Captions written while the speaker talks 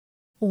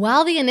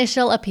While the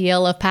initial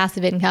appeal of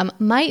passive income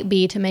might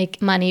be to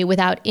make money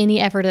without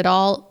any effort at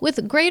all,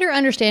 with greater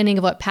understanding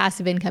of what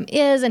passive income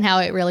is and how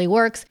it really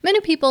works,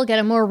 many people get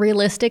a more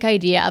realistic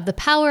idea of the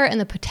power and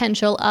the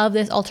potential of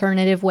this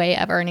alternative way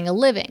of earning a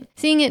living,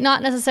 seeing it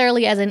not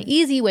necessarily as an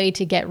easy way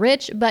to get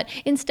rich, but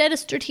instead a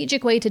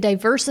strategic way to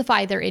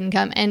diversify their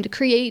income and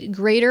create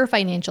greater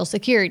financial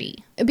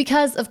security.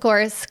 Because, of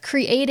course,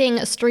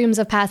 creating streams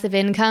of passive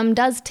income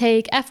does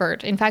take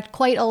effort, in fact,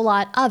 quite a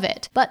lot of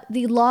it, but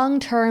the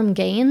long-term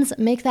gains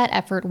make that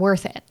effort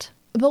worth it.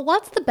 But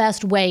what's the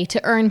best way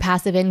to earn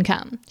passive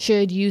income?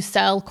 Should you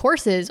sell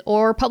courses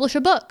or publish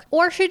a book?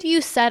 Or should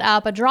you set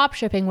up a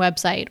dropshipping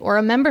website or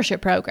a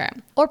membership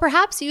program? Or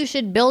perhaps you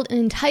should build an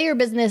entire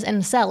business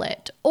and sell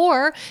it?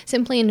 Or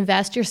simply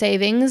invest your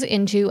savings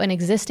into an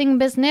existing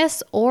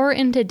business or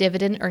into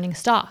dividend-earning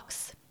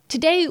stocks?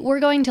 Today, we're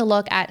going to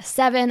look at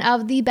 7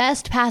 of the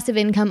best passive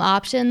income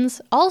options,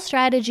 all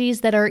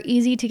strategies that are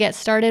easy to get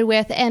started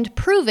with and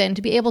proven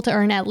to be able to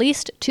earn at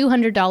least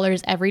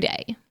 $200 every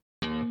day.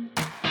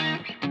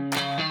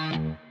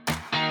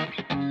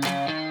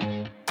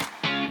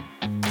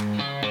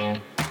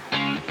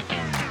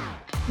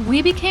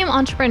 We became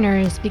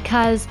entrepreneurs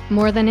because,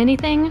 more than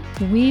anything,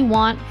 we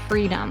want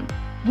freedom.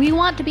 We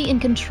want to be in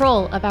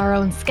control of our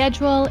own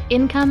schedule,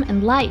 income,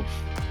 and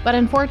life. But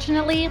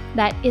unfortunately,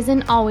 that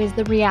isn't always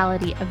the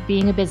reality of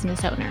being a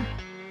business owner.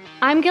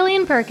 I'm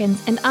Gillian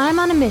Perkins, and I'm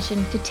on a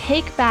mission to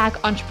take back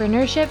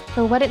entrepreneurship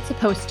for what it's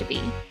supposed to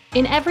be.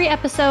 In every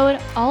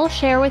episode, I'll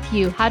share with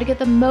you how to get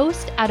the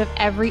most out of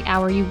every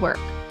hour you work,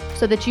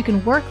 so that you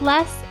can work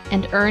less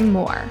and earn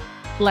more.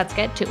 Let's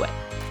get to it.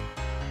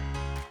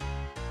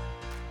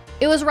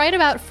 It was right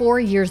about 4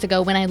 years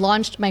ago when I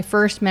launched my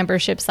first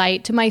membership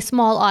site to my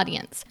small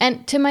audience.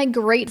 And to my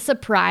great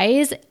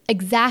surprise,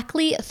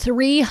 exactly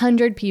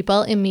 300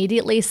 people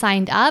immediately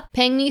signed up,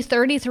 paying me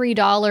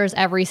 $33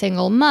 every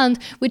single month,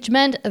 which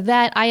meant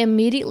that I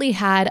immediately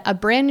had a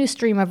brand new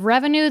stream of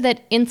revenue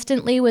that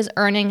instantly was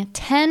earning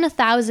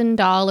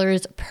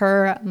 $10,000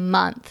 per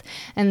month.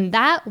 And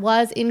that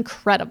was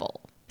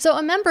incredible. So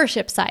a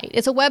membership site,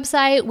 it's a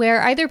website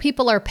where either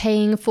people are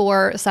paying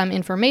for some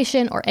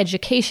information or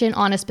education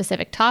on a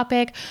specific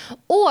topic,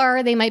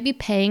 or they might be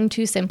paying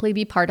to simply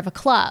be part of a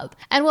club.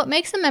 And what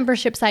makes a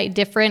membership site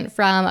different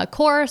from a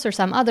course or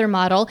some other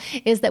model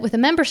is that with a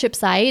membership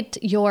site,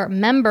 your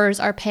members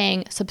are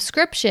paying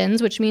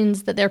subscriptions, which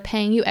means that they're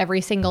paying you every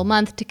single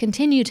month to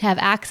continue to have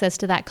access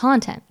to that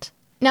content.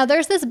 Now,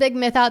 there's this big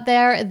myth out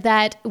there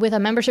that with a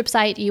membership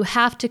site, you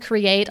have to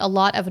create a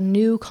lot of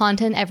new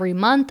content every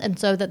month, and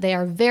so that they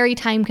are very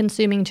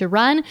time-consuming to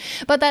run,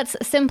 but that's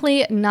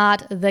simply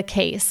not the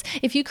case.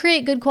 If you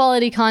create good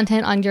quality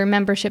content on your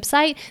membership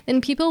site,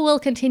 then people will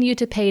continue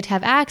to pay to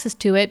have access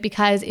to it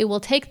because it will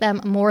take them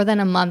more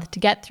than a month to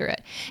get through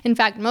it. In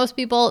fact, most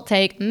people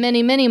take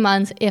many, many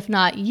months, if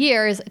not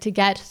years, to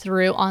get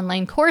through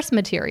online course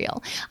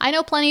material. I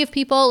know plenty of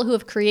people who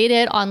have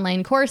created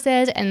online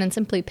courses and then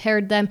simply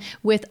paired them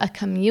with a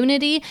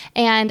community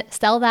and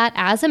sell that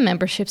as a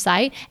membership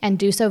site and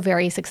do so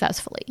very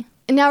successfully.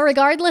 Now,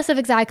 regardless of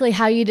exactly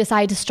how you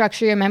decide to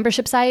structure your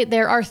membership site,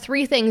 there are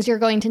 3 things you're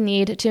going to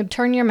need to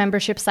turn your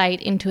membership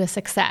site into a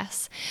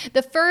success.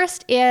 The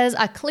first is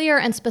a clear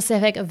and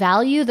specific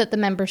value that the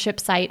membership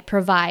site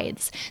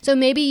provides. So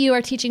maybe you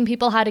are teaching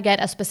people how to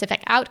get a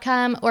specific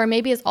outcome, or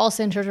maybe it's all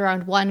centered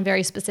around one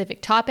very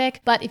specific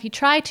topic. But if you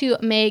try to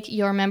make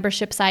your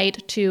membership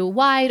site too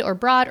wide or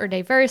broad or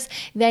diverse,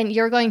 then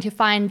you're going to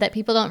find that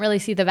people don't really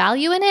see the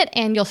value in it,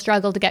 and you'll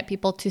struggle to get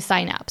people to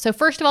sign up. So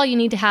first of all, you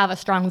need to have a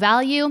strong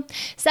value.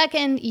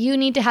 Second, you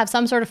need to have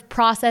some sort of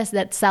process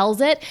that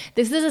sells it.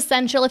 This is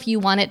essential if you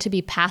want it to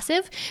be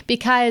passive,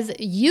 because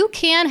you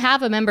can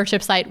have a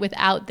membership site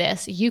without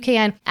this. You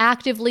can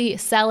actively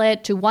sell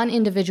it to one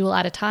individual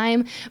at a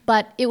time,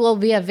 but it will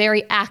be a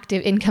very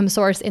active income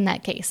source in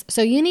that case.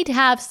 So you need to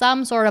have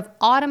some sort of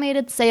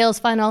automated sales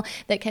funnel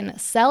that can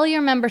sell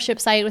your membership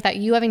site without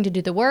you having to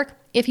do the work,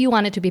 if you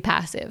want it to be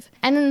passive.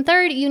 And then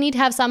third, you need to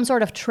have some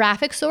sort of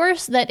traffic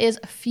source that is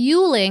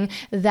fueling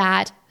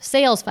that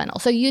sales funnel.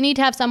 So you need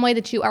to have some way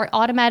that you are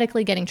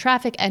automatically getting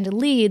traffic and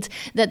leads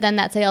that then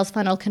that sales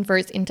funnel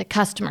converts into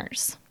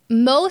customers.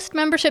 Most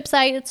membership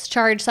sites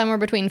charge somewhere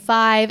between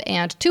 $5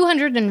 and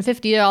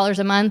 $250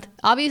 a month.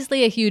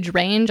 Obviously a huge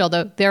range,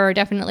 although there are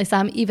definitely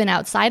some even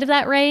outside of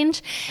that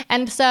range.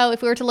 And so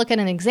if we were to look at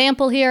an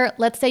example here,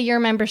 let's say your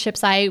membership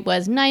site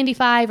was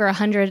 $95 or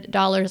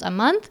 $100 a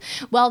month.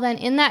 Well, then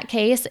in that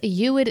case,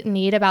 you would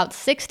need about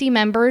 60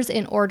 members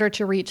in order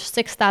to reach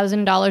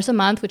 $6,000 a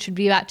month, which would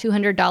be about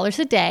 $200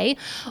 a day.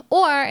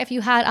 Or if you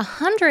had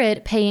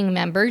 100 paying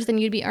members, then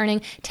you'd be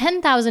earning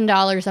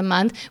 $10,000 a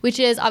month, which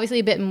is obviously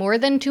a bit more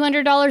than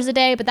 $200 a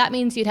day, but that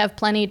means you'd have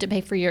plenty to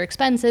pay for your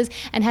expenses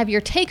and have your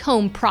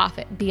take-home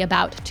profit be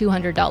about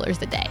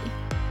 $200 a day.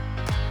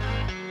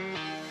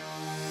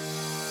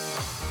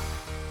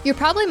 You're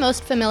probably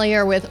most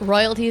familiar with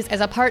royalties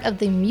as a part of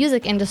the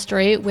music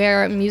industry,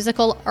 where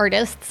musical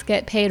artists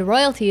get paid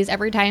royalties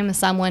every time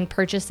someone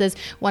purchases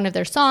one of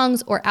their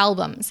songs or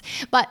albums.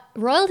 But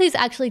royalties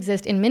actually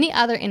exist in many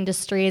other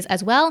industries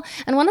as well,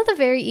 and one of the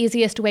very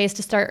easiest ways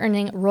to start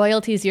earning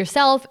royalties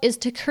yourself is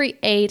to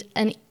create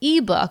an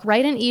ebook.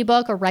 Write an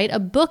ebook or write a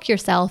book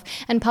yourself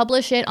and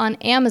publish it on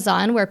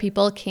Amazon where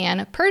people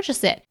can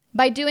purchase it.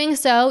 By doing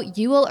so,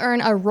 you will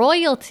earn a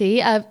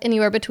royalty of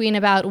anywhere between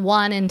about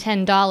 $1 and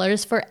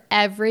 $10 for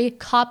every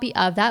copy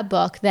of that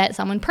book that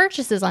someone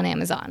purchases on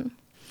Amazon.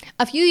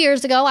 A few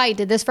years ago, I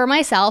did this for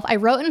myself. I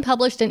wrote and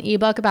published an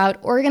ebook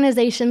about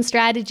organization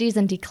strategies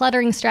and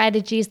decluttering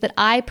strategies that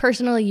I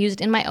personally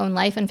used in my own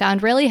life and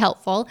found really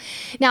helpful.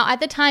 Now, at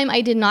the time, I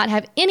did not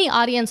have any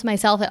audience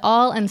myself at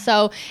all, and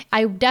so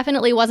I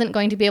definitely wasn't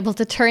going to be able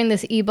to turn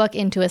this ebook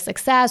into a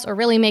success or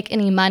really make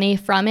any money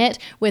from it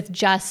with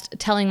just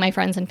telling my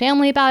friends and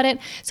family about it.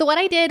 So what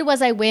I did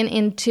was I went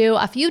into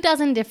a few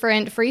dozen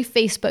different free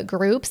Facebook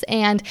groups,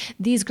 and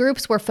these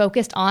groups were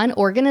focused on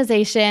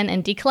organization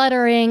and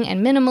decluttering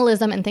and minimalism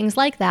and things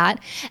like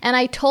that. And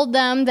I told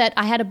them that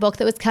I had a book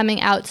that was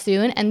coming out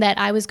soon and that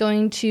I was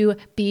going to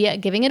be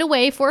giving it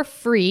away for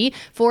free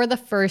for the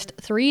first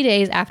 3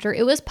 days after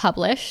it was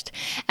published.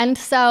 And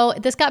so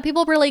this got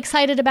people really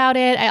excited about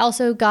it. I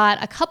also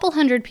got a couple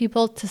hundred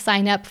people to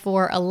sign up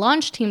for a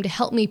launch team to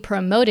help me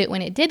promote it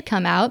when it did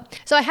come out.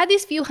 So I had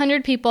these few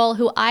hundred people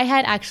who I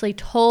had actually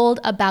told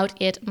about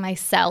it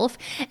myself,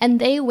 and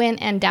they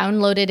went and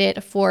downloaded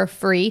it for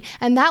free.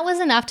 And that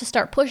was enough to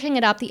start pushing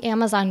it up the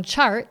Amazon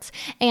charts.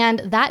 And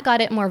that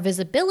got it more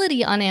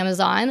visibility on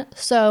Amazon.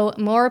 So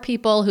more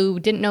people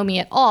who didn't know me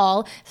at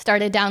all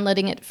started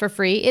downloading it for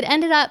free. It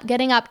ended up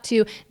getting up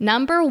to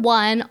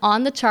 #1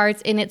 on the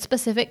charts in its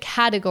specific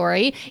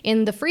category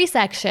in the free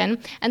section.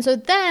 And so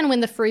then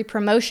when the free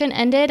promotion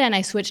ended and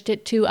I switched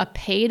it to a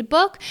paid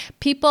book,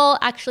 people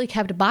actually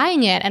kept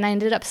buying it. And I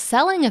ended up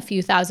selling a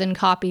few thousand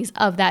copies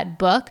of that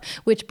book,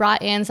 which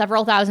brought in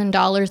several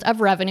 $1,000s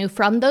of revenue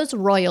from those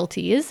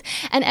royalties.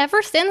 And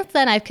ever since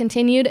then, I've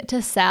continued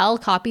to sell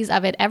copies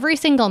of it every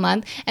single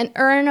month and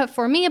earn,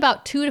 for me,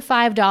 about $2 to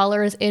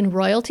 $5 in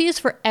royalties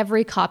for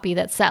every copy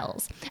that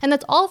sells. And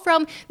that's all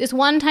from this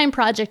one-time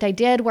project I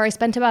did where I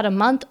spent about a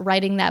month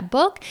writing that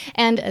book,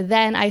 and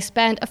then I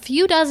spent a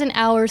few dozen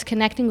hours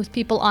connecting with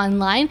people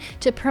online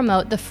to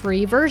promote the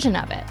free version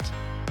of it.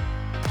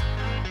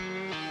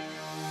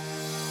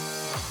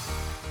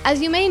 As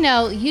you may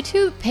know,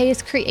 YouTube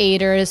pays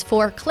creators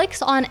for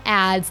clicks on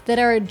ads that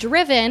are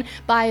driven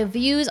by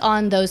views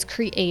on those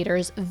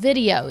creators'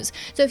 videos.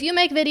 So if you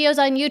make videos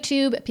on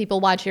YouTube, people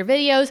watch your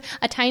videos,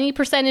 a tiny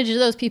percentage of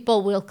those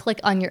people will click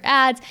on your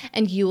ads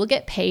and you will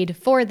get paid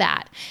for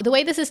that. The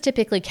way this is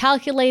typically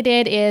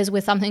calculated is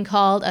with something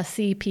called a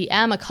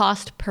CPM, a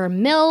cost per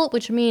mil,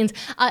 which means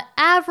an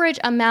average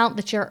amount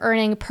that you're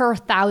earning per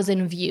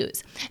 1,000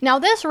 views. Now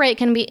this rate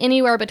can be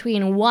anywhere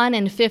between $1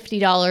 and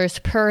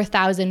 $50 per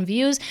 1,000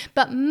 views,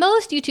 but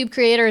most YouTube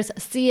creators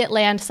see it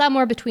land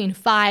somewhere between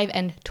 $5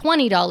 and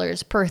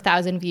 $20 per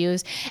 1,000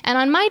 views. And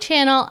on my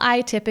channel, I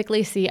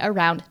typically see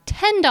around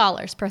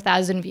 $10 per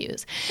 1,000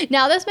 views.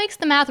 Now, this makes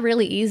the math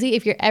really easy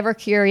if you're ever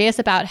curious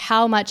about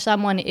how much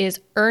someone is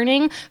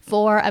earning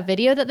for a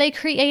video that they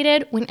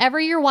created. Whenever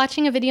you're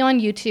watching a video on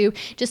YouTube,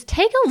 just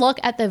take a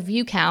look at the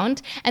view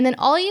count, and then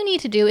all you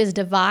need to do is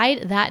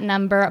divide that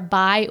number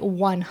by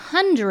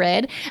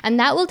 100, and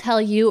that will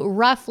tell you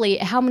roughly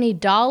how many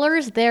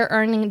dollars they're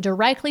earning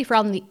directly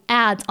from the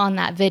ads on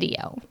that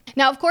video.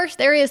 Now, of course,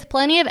 there is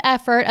plenty of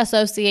effort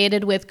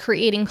associated with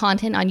creating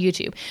content on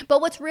YouTube, but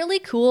what's really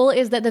cool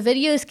is that the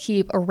videos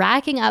keep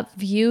racking up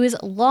views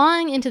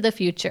long into the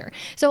future.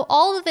 So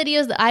all the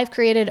videos that I've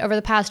created over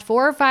the past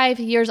 4 or 5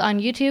 years on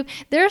YouTube,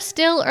 they're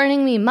still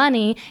earning me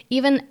money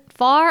even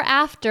far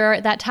after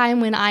that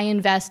time when I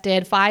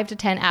invested 5 to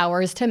 10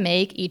 hours to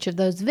make each of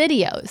those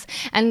videos.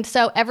 And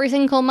so every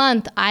single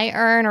month, I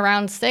earn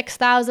around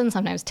 $6,000,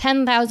 sometimes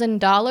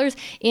 $10,000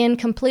 in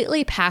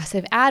completely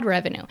passive ad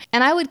revenue.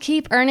 And I would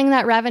keep earning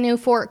that revenue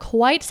for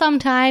quite some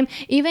time,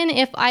 even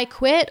if I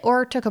quit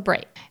or took a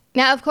break.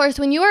 Now, of course,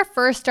 when you are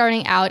first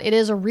starting out, it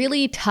is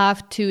really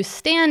tough to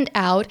stand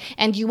out,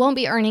 and you won't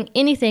be earning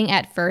anything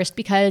at first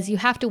because you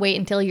have to wait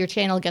until your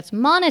channel gets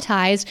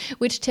monetized,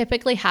 which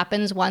typically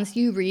happens once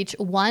you reach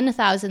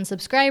 1,000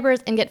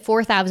 subscribers and get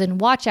 4,000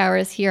 watch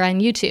hours here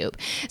on YouTube.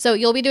 So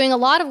you'll be doing a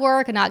lot of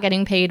work and not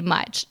getting paid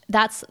much.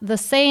 That's the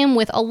same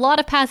with a lot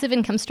of passive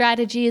income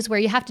strategies where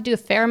you have to do a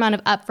fair amount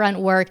of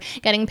upfront work,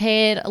 getting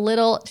paid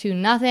little to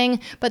nothing,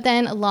 but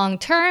then long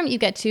term, you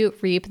get to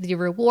reap the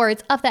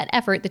rewards of that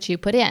effort that you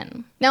put in.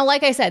 Now,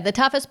 like I said, the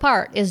toughest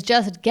part is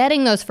just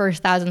getting those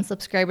first 1,000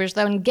 subscribers,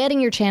 though, and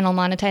getting your channel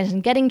monetized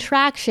and getting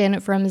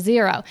traction from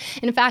zero.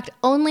 In fact,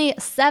 only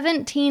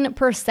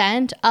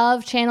 17%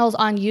 of channels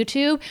on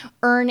YouTube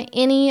earn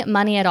any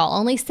money at all.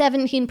 Only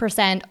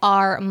 17%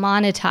 are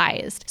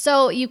monetized.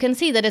 So you can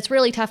see that it's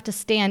really tough to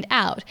stand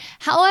out.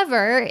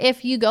 However,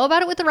 if you go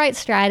about it with the right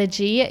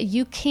strategy,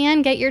 you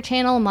can get your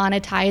channel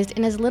monetized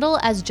in as little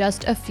as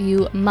just a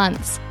few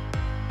months.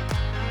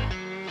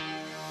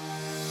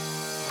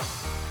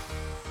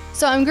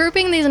 So I'm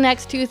grouping these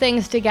next two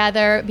things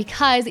together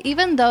because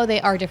even though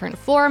they are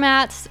different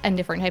formats and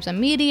different types of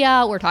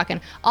media, we're talking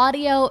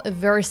audio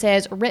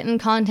versus written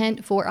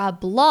content for a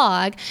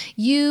blog,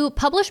 you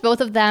publish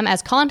both of them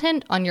as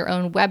content on your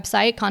own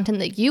website, content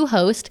that you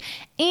host,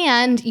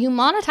 and you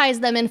monetize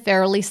them in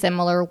fairly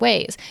similar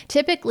ways,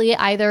 typically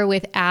either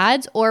with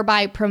ads or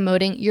by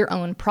promoting your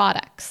own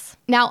products.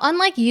 Now,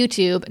 unlike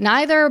YouTube,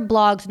 neither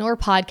blogs nor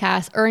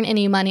podcasts earn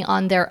any money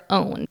on their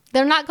own.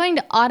 They're not going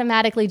to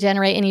automatically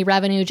generate any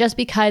revenue just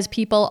because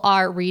people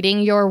are reading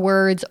your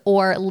words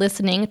or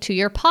listening to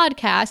your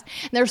podcast.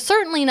 They're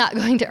certainly not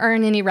going to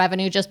earn any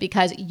revenue just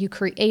because you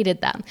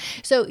created them.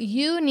 So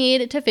you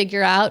need to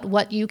figure out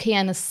what you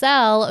can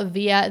sell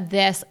via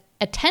this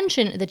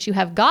attention that you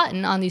have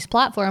gotten on these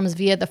platforms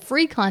via the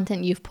free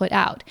content you've put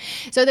out.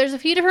 So there's a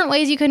few different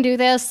ways you can do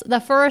this. The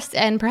first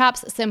and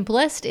perhaps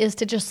simplest is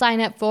to just sign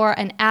up for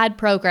an ad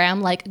program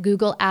like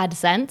Google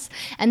AdSense,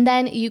 and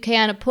then you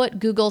can put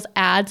Google's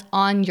ads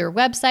on your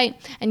website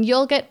and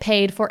you'll get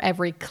paid for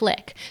every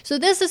click. So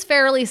this is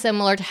fairly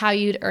similar to how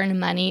you'd earn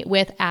money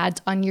with ads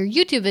on your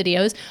YouTube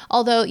videos,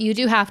 although you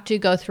do have to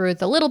go through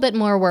the little bit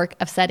more work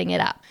of setting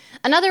it up.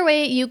 Another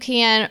way you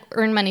can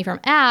earn money from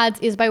ads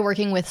is by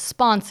working with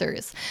sponsors.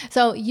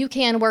 So you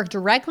can work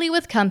directly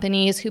with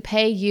companies who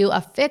pay you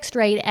a fixed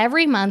rate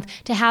every month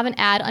to have an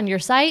ad on your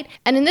site.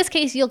 And in this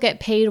case, you'll get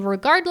paid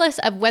regardless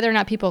of whether or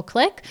not people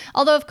click.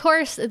 Although, of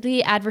course,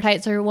 the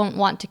advertiser won't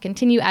want to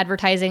continue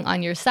advertising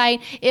on your site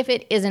if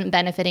it isn't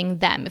benefiting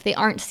them, if they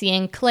aren't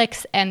seeing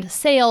clicks and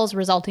sales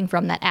resulting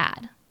from that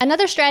ad.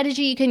 Another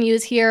strategy you can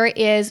use here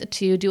is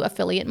to do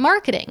affiliate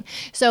marketing.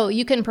 So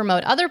you can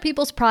promote other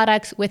people's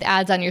products with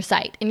ads on your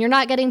site, and you're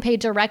not getting paid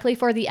directly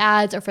for the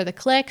ads or for the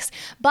clicks,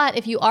 but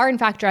if you are in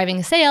fact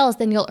driving sales,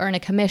 then you'll earn a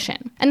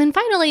commission. And then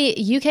finally,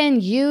 you can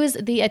use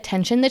the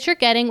attention that you're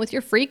getting with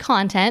your free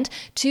content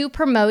to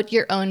promote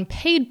your own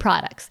paid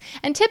products.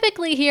 And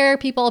typically here,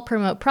 people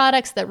promote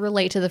products that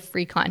relate to the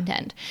free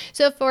content.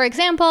 So for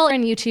example,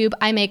 on YouTube,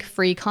 I make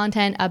free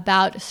content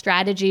about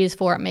strategies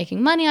for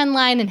making money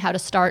online and how to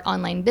start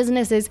online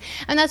businesses,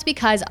 and that's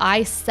because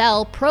I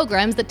sell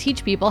programs that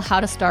teach people how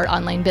to start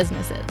online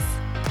businesses.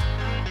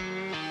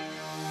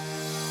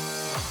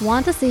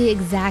 Want to see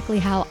exactly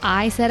how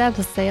I set up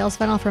a sales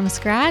funnel from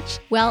scratch?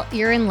 Well,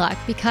 you're in luck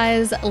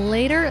because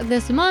later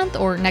this month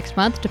or next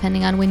month,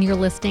 depending on when you're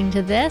listening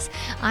to this,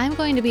 I'm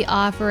going to be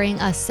offering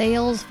a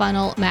sales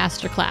funnel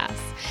masterclass.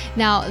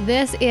 Now,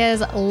 this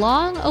is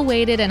long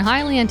awaited and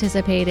highly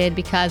anticipated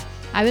because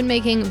I've been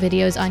making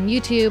videos on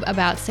YouTube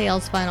about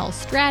sales funnel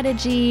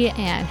strategy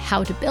and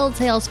how to build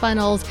sales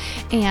funnels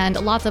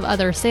and lots of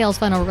other sales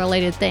funnel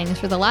related things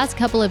for the last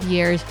couple of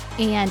years.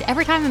 And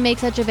every time I make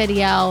such a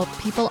video,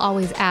 people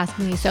always ask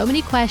me so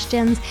many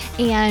questions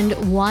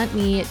and want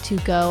me to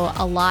go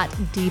a lot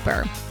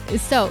deeper.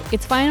 So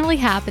it's finally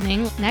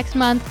happening. Next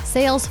month,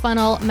 Sales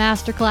Funnel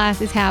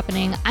Masterclass is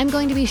happening. I'm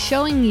going to be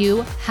showing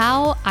you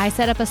how I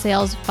set up a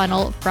sales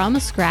funnel from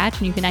scratch,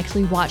 and you can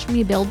actually watch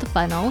me build the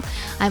funnel.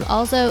 I'm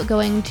also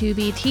going to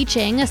be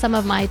teaching some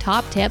of my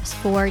top tips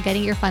for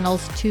getting your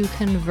funnels to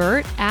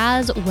convert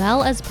as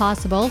well as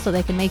possible so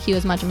they can make you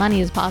as much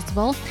money as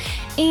possible.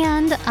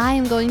 And I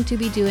am going to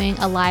be doing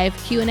a live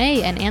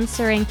Q&A and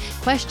answering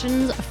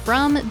questions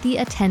from the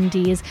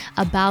attendees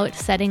about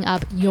setting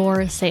up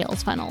your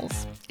sales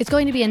funnels. It's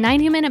going to be a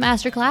 90-minute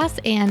masterclass,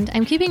 and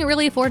I'm keeping it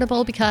really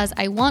affordable because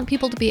I want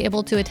people to be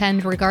able to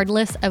attend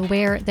regardless of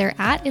where they're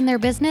at in their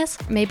business.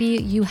 Maybe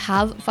you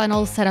have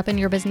funnels set up in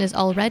your business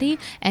already,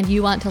 and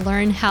you want to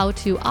learn how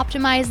to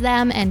optimize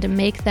them and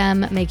make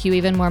them make you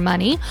even more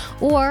money.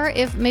 Or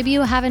if maybe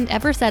you haven't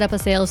ever set up a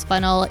sales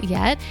funnel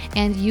yet,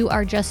 and you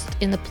are just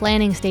in the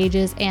planning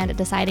stages and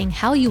deciding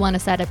how you want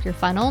to set up your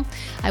funnel,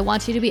 I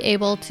want you to be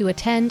able to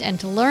attend and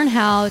to learn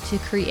how to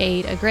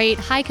create a great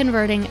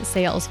high-converting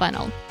sales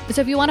funnel. So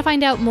if you want to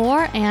find out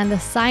more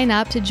and sign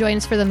up to join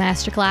us for the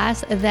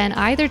masterclass, then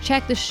either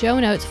check the show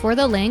notes for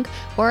the link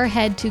or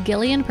head to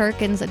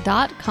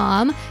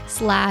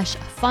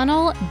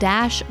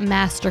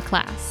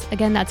gillianperkins.com/funnel-masterclass.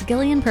 Again, that's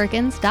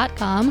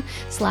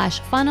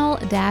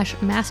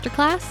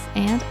gillianperkins.com/funnel-masterclass,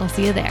 and I'll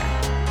see you there.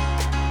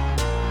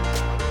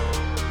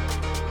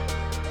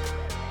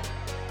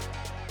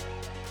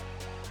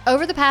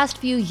 Over the past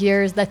few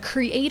years, the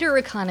creator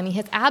economy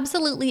has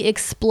absolutely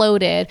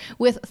exploded,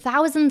 with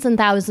thousands and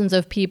thousands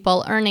of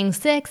people earning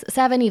 6,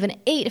 7, even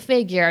 8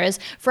 figures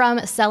from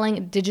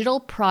selling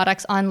digital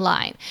products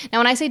online. Now,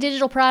 when I say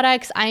digital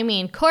products, I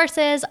mean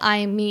courses,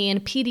 I mean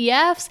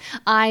PDFs,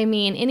 I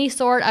mean any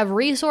sort of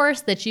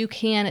resource that you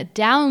can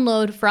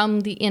download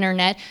from the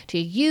internet to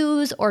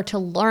use or to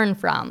learn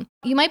from.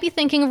 You might be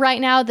thinking right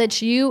now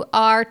that you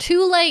are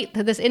too late,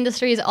 that this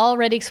industry has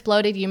already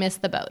exploded, you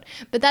missed the boat.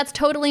 But that's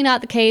totally not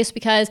the case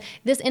because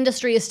this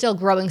industry is still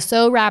growing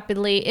so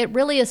rapidly. It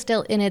really is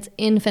still in its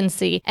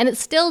infancy and it's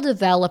still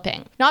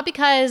developing. Not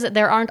because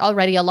there aren't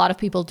already a lot of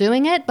people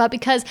doing it, but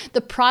because the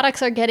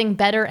products are getting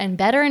better and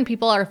better and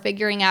people are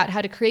figuring out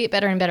how to create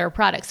better and better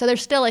products. So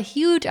there's still a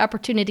huge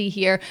opportunity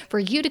here for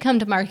you to come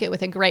to market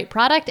with a great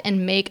product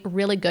and make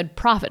really good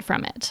profit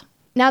from it.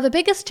 Now, the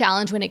biggest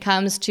challenge when it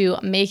comes to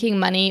making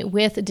money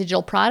with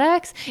digital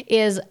products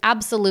is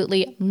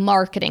absolutely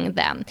marketing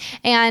them.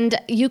 And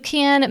you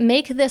can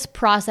make this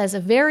process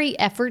very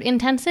effort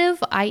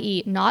intensive,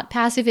 i.e. not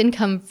passive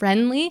income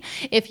friendly,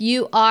 if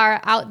you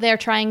are out there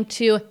trying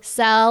to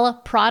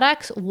sell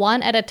products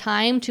one at a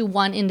time to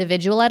one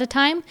individual at a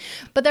time.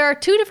 But there are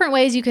two different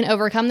ways you can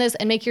overcome this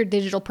and make your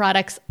digital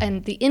products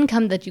and the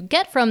income that you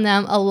get from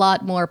them a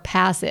lot more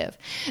passive.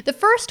 The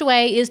first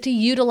way is to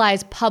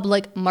utilize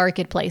public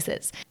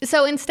marketplaces.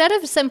 So instead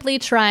of simply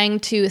trying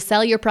to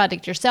sell your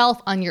product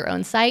yourself on your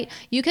own site,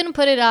 you can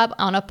put it up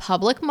on a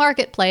public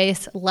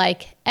marketplace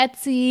like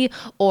Etsy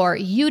or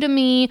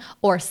Udemy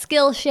or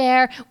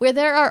Skillshare, where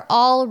there are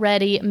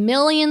already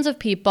millions of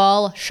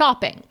people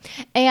shopping.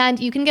 And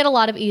you can get a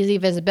lot of easy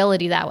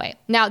visibility that way.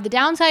 Now, the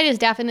downside is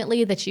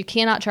definitely that you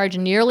cannot charge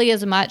nearly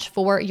as much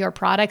for your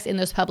products in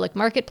those public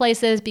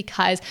marketplaces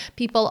because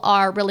people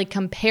are really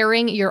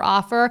comparing your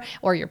offer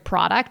or your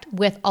product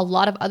with a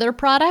lot of other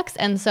products.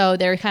 And so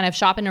they're kind of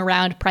shopping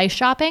around price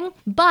shopping.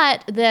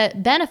 But the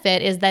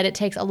benefit is that it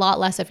takes a lot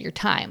less of your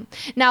time.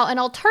 Now, an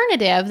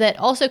alternative that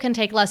also can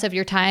take less of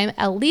your time,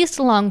 at least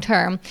long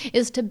term,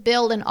 is to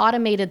build an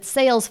automated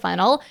sales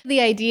funnel. The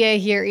idea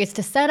here is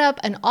to set up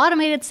an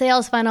automated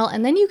sales funnel,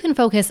 and then you can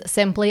focus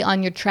simply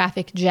on your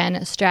traffic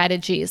gen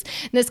strategies.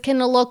 This can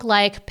look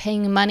like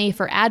paying money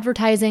for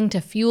advertising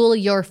to fuel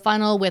your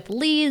funnel with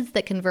leads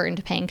that convert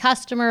into paying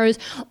customers,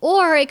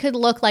 or it could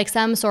look like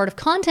some sort of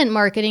content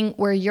marketing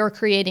where you're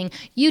creating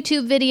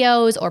YouTube videos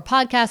or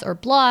podcasts or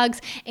blogs,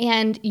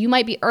 and you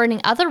might be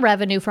earning other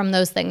revenue from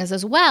those things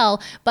as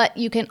well, but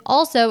you can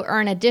also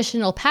earn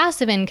additional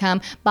passive income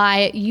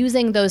by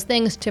using those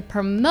things to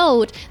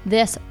promote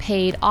this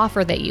paid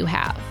offer that you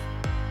have.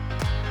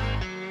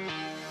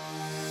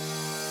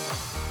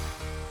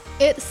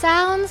 It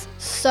sounds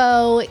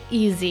so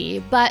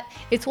easy, but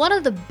it's one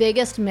of the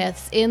biggest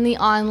myths in the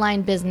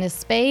online business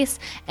space,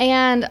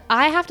 and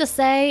I have to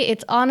say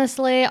it's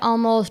honestly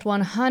almost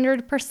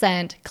 100%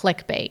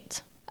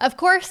 clickbait. Of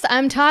course,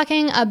 I'm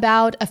talking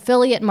about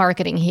affiliate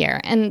marketing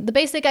here. And the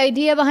basic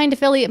idea behind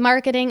affiliate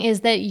marketing is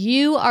that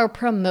you are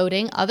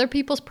promoting other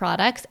people's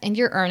products and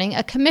you're earning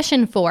a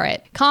commission for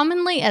it,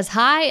 commonly as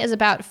high as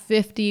about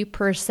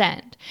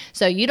 50%.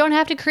 So you don't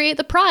have to create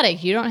the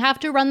product, you don't have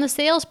to run the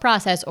sales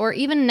process or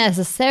even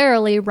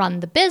necessarily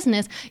run the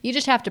business. You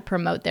just have to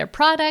promote their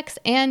products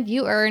and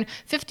you earn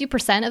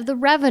 50% of the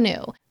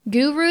revenue.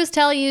 Gurus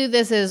tell you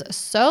this is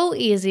so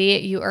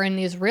easy, you earn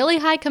these really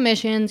high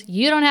commissions,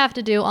 you don't have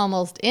to do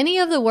almost any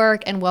of the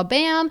work, and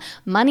wabam,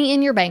 money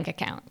in your bank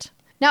account.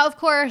 Now, of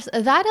course,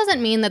 that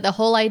doesn't mean that the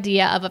whole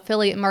idea of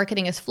affiliate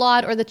marketing is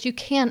flawed or that you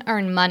can't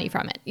earn money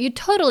from it. You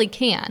totally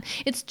can.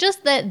 It's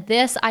just that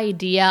this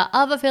idea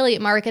of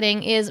affiliate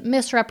marketing is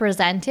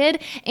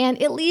misrepresented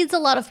and it leads a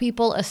lot of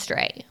people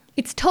astray.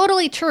 It's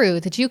totally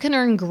true that you can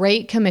earn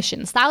great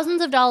commissions,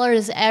 thousands of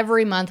dollars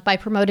every month by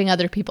promoting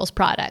other people's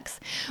products.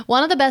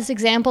 One of the best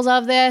examples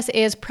of this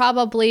is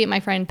probably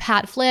my friend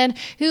Pat Flynn,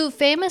 who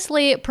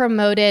famously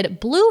promoted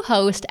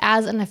Bluehost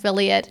as an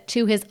affiliate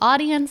to his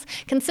audience,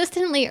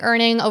 consistently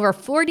earning over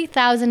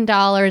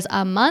 $40,000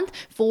 a month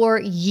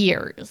for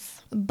years.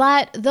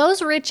 But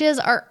those riches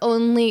are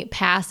only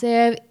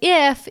passive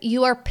if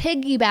you are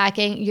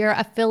piggybacking your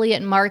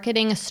affiliate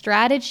marketing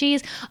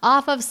strategies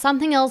off of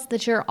something else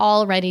that you're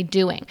already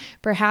doing.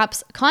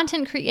 Perhaps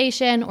content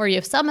creation, or you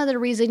have some other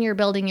reason you're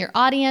building your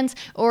audience,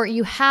 or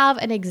you have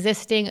an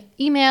existing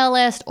email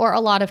list or a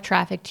lot of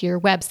traffic to your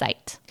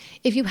website.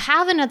 If you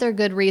have another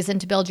good reason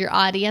to build your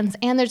audience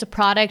and there's a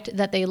product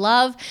that they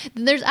love,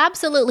 then there's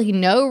absolutely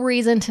no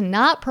reason to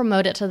not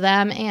promote it to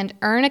them and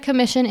earn a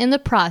commission in the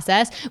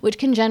process, which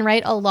can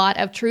generate a lot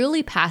of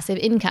truly passive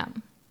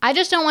income. I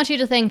just don't want you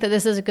to think that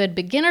this is a good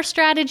beginner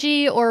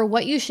strategy or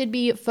what you should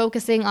be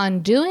focusing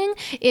on doing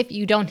if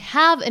you don't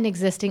have an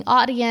existing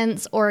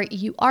audience, or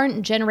you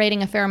aren't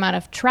generating a fair amount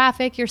of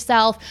traffic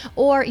yourself,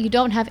 or you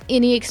don't have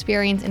any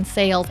experience in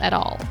sales at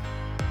all.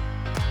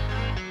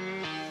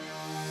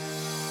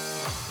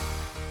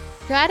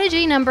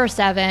 Strategy number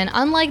 7,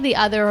 unlike the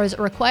others,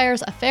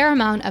 requires a fair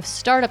amount of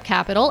startup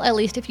capital, at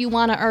least if you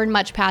want to earn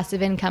much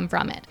passive income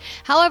from it.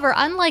 However,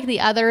 unlike the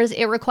others,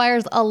 it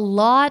requires a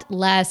lot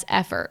less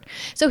effort.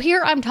 So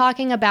here I'm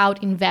talking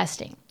about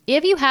investing.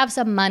 If you have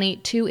some money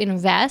to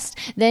invest,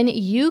 then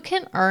you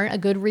can earn a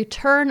good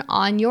return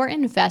on your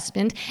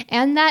investment,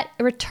 and that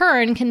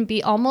return can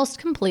be almost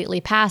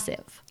completely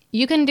passive.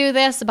 You can do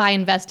this by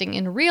investing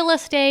in real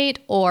estate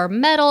or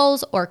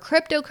metals or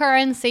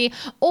cryptocurrency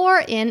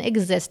or in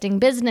existing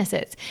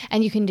businesses.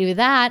 And you can do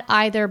that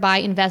either by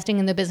investing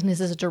in the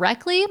businesses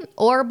directly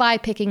or by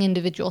picking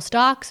individual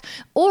stocks,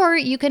 or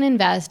you can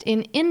invest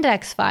in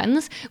index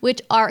funds,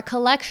 which are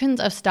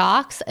collections of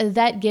stocks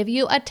that give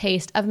you a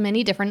taste of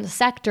many different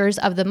sectors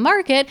of the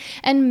market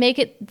and make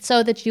it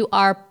so that you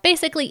are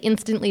basically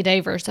instantly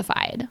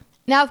diversified.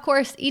 Now, of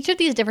course, each of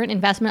these different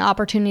investment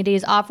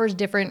opportunities offers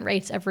different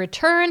rates of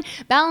return,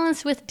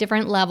 balanced with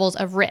different levels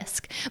of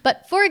risk.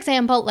 But for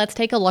example, let's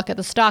take a look at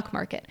the stock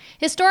market.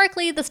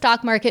 Historically, the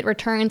stock market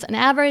returns an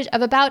average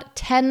of about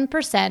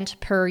 10%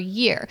 per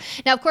year.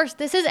 Now, of course,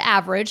 this is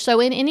average, so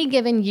in any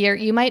given year,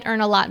 you might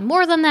earn a lot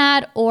more than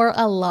that or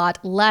a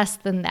lot less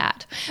than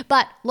that.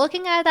 But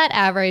looking at that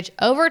average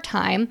over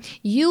time,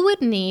 you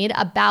would need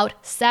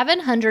about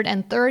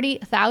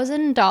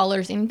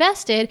 $730,000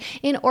 invested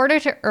in order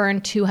to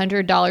earn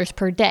 $200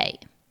 per day.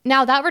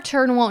 Now, that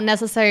return won't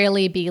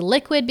necessarily be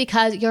liquid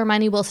because your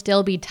money will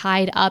still be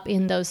tied up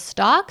in those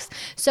stocks.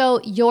 So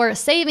your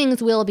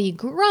savings will be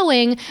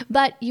growing,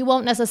 but you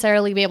won't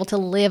necessarily be able to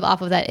live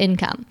off of that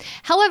income.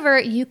 However,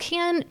 you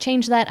can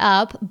change that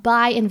up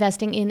by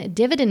investing in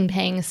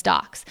dividend-paying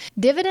stocks.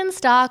 Dividend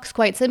stocks,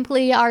 quite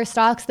simply, are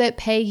stocks that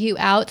pay you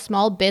out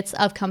small bits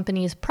of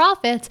companies'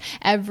 profits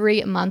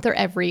every month or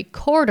every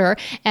quarter.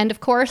 And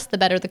of course, the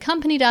better the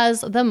company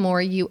does, the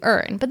more you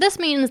earn. But this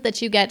means that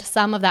you get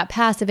some of that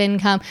passive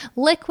income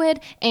liquid,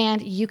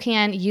 and you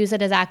can use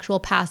it as actual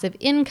passive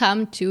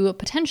income to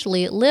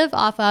potentially live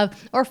off of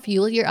or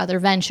fuel your other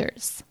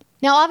ventures.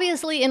 Now,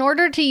 obviously, in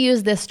order to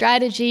use this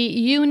strategy,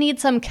 you need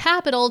some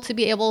capital to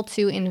be able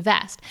to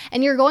invest,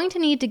 and you're going to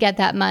need to get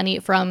that money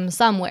from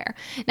somewhere.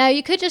 Now,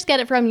 you could just get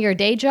it from your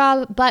day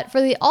job, but for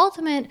the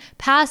ultimate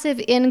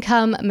passive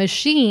income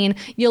machine,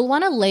 you'll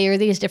want to layer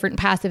these different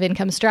passive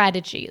income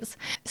strategies.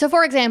 So,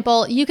 for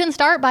example, you can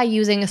start by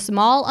using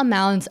small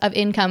amounts of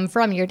income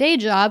from your day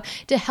job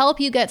to help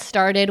you get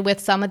started with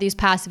some of these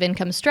passive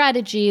income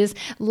strategies,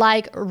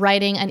 like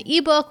writing an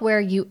ebook where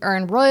you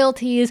earn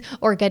royalties,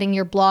 or getting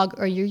your blog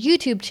or your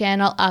YouTube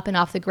channel up and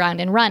off the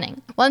ground and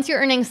running. Once you're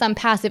earning some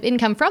passive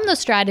income from those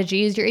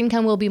strategies, your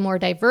income will be more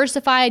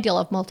diversified, you'll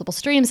have multiple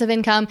streams of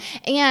income,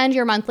 and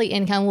your monthly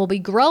income will be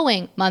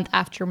growing month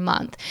after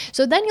month.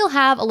 So then you'll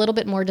have a little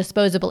bit more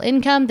disposable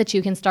income that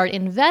you can start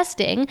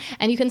investing,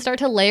 and you can start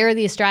to layer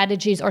these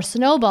strategies or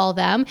snowball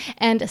them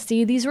and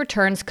see these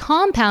returns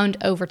compound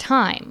over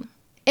time.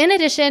 In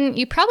addition,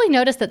 you probably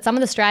noticed that some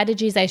of the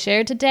strategies I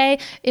shared today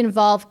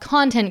involve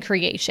content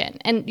creation,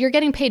 and you're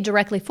getting paid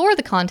directly for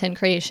the content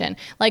creation,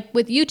 like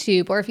with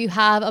YouTube, or if you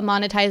have a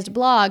monetized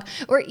blog,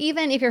 or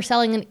even if you're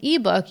selling an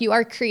ebook, you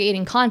are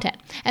creating content.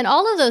 And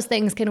all of those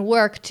things can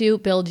work to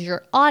build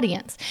your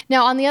audience.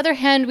 Now, on the other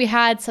hand, we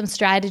had some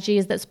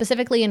strategies that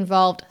specifically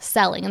involved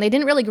selling, and they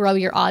didn't really grow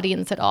your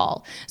audience at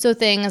all. So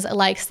things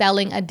like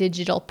selling a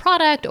digital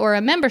product or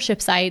a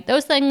membership site,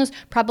 those things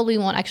probably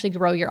won't actually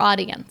grow your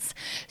audience.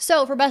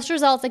 So for best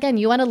results, again,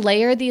 you want to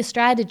layer these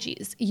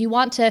strategies. You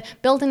want to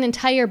build an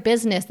entire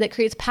business that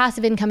creates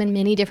passive income in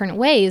many different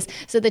ways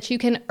so that you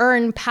can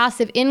earn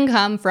passive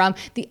income from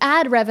the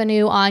ad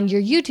revenue on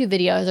your YouTube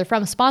videos or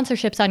from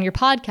sponsorships on your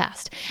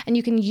podcast. And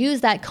you can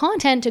use that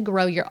content to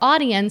grow your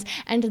audience,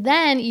 and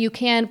then you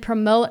can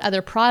promote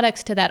other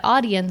products to that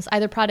audience,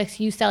 either products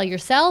you sell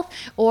yourself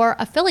or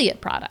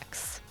affiliate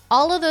products.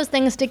 All of those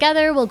things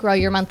together will grow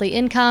your monthly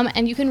income,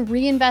 and you can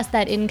reinvest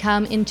that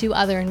income into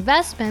other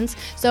investments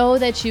so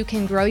that you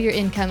can grow your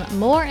income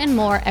more and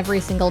more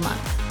every single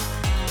month.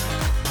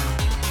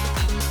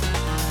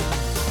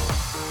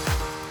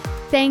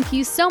 Thank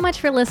you so much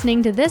for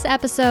listening to this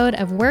episode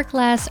of Work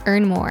Less,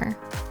 Earn More.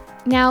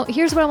 Now,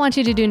 here's what I want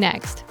you to do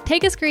next.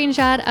 Take a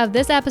screenshot of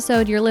this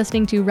episode you're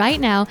listening to right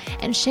now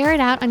and share it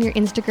out on your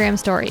Instagram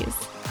stories.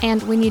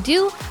 And when you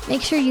do,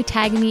 make sure you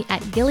tag me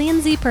at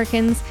Gillian Z.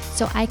 Perkins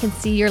so I can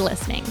see you're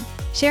listening.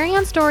 Sharing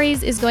on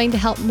stories is going to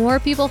help more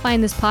people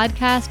find this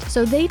podcast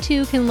so they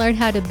too can learn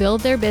how to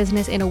build their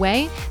business in a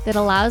way that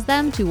allows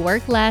them to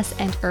work less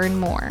and earn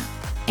more.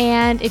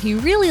 And if you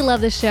really love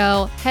the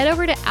show, head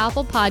over to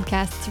Apple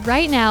Podcasts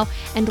right now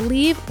and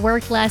leave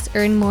Work Less,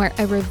 Earn More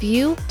a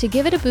review to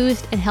give it a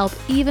boost and help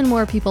even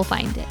more people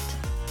find it.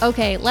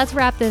 Okay, let's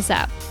wrap this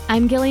up.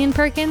 I'm Gillian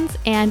Perkins,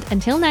 and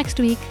until next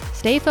week,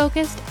 stay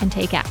focused and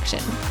take action.